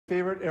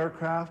Favorite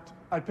aircraft?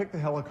 I'd pick the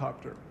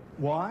helicopter.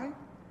 Why?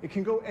 It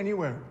can go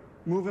anywhere,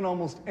 move in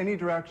almost any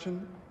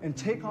direction, and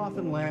take off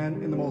and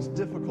land in the most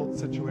difficult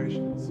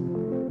situations.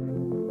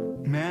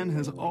 Man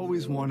has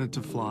always wanted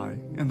to fly,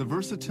 and the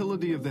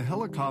versatility of the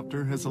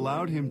helicopter has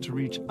allowed him to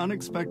reach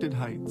unexpected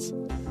heights.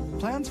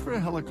 Plans for a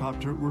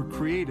helicopter were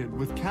created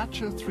with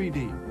CATCHA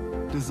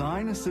 3D,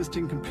 design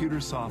assisting computer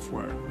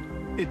software.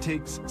 It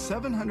takes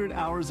 700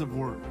 hours of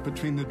work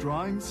between the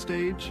drawing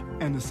stage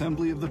and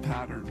assembly of the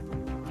pattern.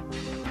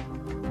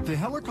 The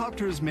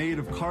helicopter is made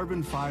of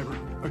carbon fiber,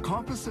 a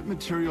composite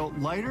material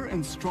lighter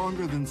and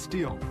stronger than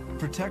steel,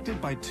 protected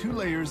by 2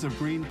 layers of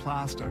green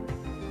plastic.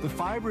 The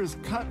fiber is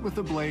cut with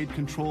a blade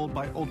controlled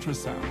by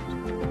ultrasound.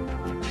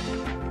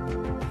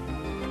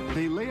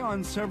 They lay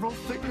on several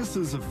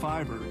thicknesses of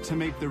fiber to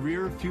make the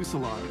rear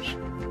fuselage.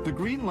 The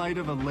green light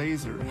of a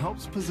laser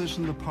helps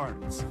position the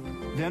parts.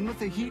 Then with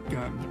a heat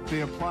gun,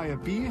 they apply a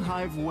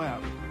beehive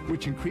web,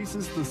 which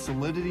increases the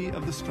solidity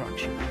of the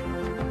structure.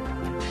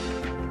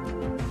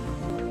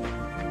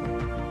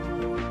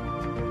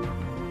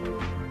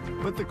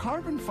 But the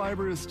carbon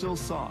fiber is still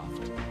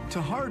soft.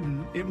 To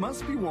harden, it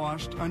must be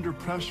washed under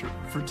pressure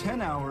for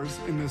 10 hours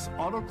in this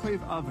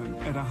autoclave oven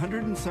at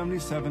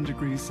 177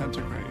 degrees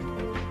centigrade.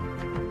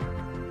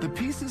 The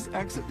pieces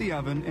exit the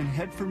oven and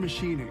head for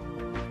machining.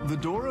 The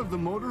door of the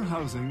motor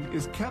housing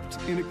is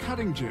kept in a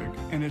cutting jig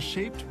and is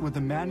shaped with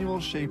a manual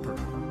shaper.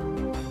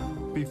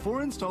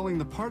 Before installing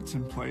the parts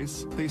in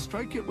place, they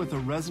strike it with a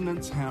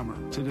resonance hammer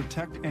to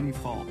detect any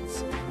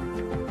faults.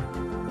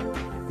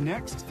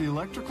 Next, the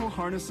electrical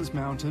harness is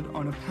mounted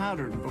on a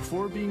pattern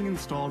before being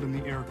installed in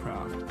the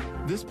aircraft.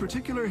 This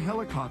particular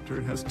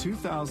helicopter has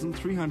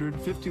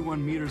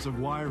 2,351 meters of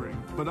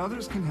wiring, but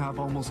others can have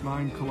almost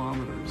 9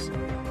 kilometers.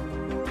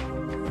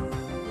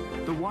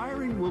 The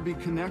wiring will be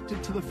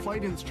connected to the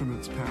flight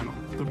instruments panel,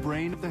 the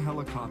brain of the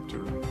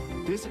helicopter.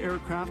 This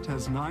aircraft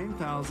has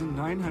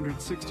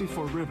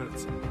 9,964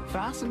 rivets,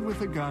 fastened with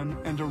a gun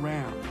and a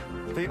ram.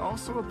 They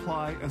also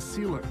apply a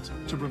sealant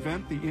to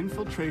prevent the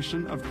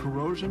infiltration of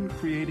corrosion,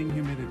 creating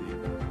humidity.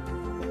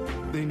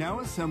 They now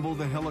assemble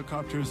the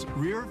helicopter's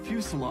rear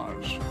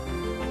fuselage.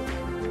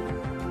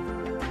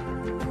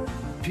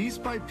 Piece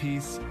by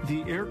piece,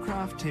 the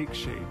aircraft takes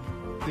shape.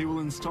 They will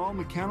install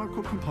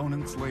mechanical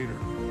components later.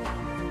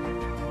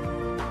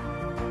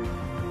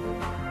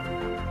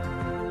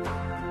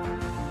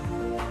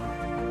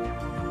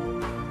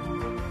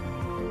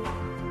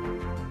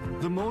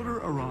 The motor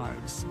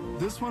arrives.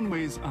 This one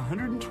weighs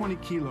 120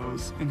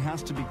 kilos and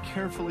has to be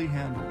carefully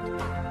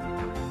handled.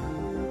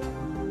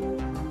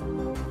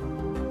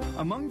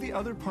 Among the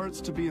other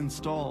parts to be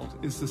installed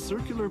is the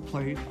circular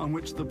plate on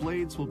which the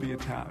blades will be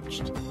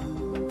attached.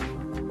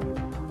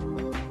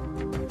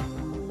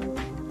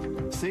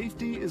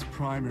 Safety is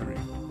primary.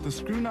 The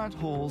screw nut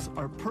holes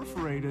are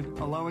perforated,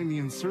 allowing the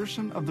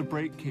insertion of the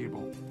brake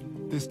cable.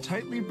 This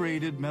tightly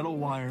braided metal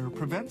wire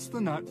prevents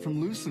the nut from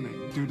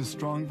loosening due to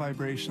strong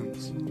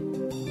vibrations.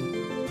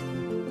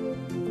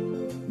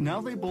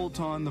 Now they bolt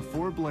on the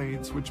 4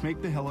 blades which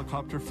make the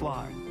helicopter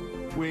fly.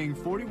 Weighing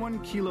 41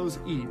 kilos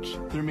each,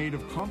 they're made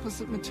of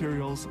composite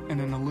materials and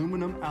an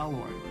aluminum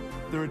alloy.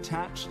 They're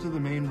attached to the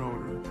main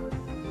rotor.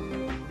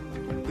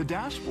 The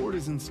dashboard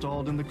is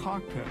installed in the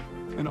cockpit,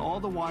 and all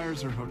the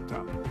wires are hooked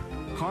up.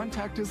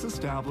 Contact is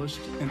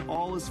established, and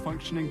all is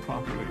functioning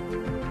properly.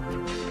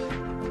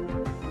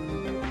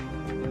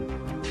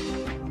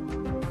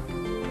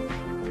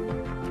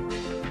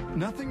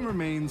 Nothing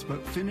remains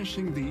but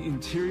finishing the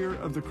interior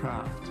of the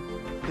craft.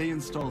 They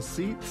install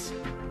seats,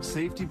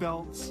 safety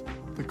belts,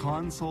 the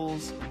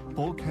consoles,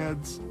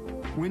 bulkheads,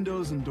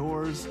 windows and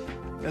doors,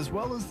 as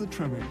well as the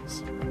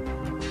trimmings.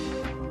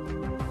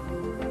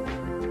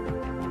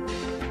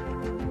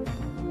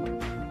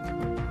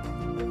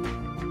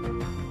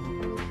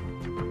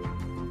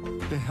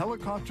 The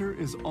helicopter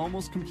is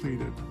almost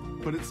completed,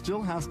 but it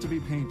still has to be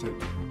painted.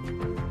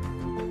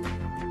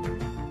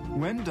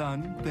 When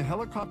done, the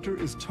helicopter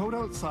is towed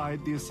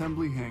outside the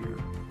assembly hangar.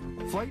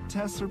 Flight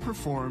tests are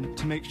performed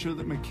to make sure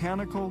that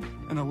mechanical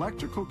and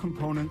electrical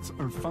components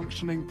are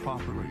functioning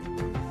properly.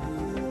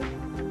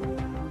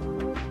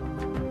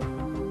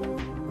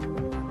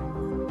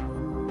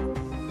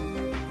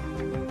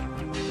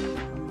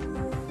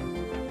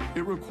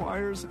 It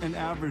requires an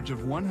average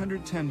of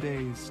 110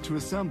 days to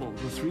assemble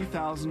the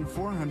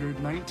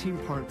 3,419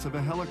 parts of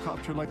a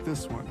helicopter like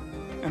this one,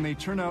 and they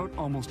turn out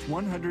almost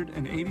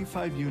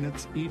 185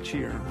 units each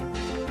year.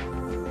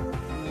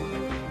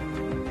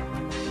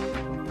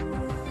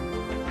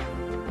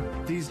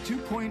 These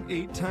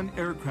 2.8-ton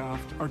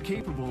aircraft are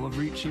capable of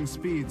reaching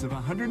speeds of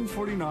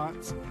 140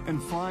 knots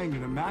and flying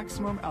at a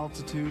maximum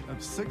altitude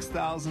of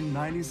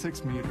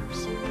 6,096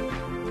 meters.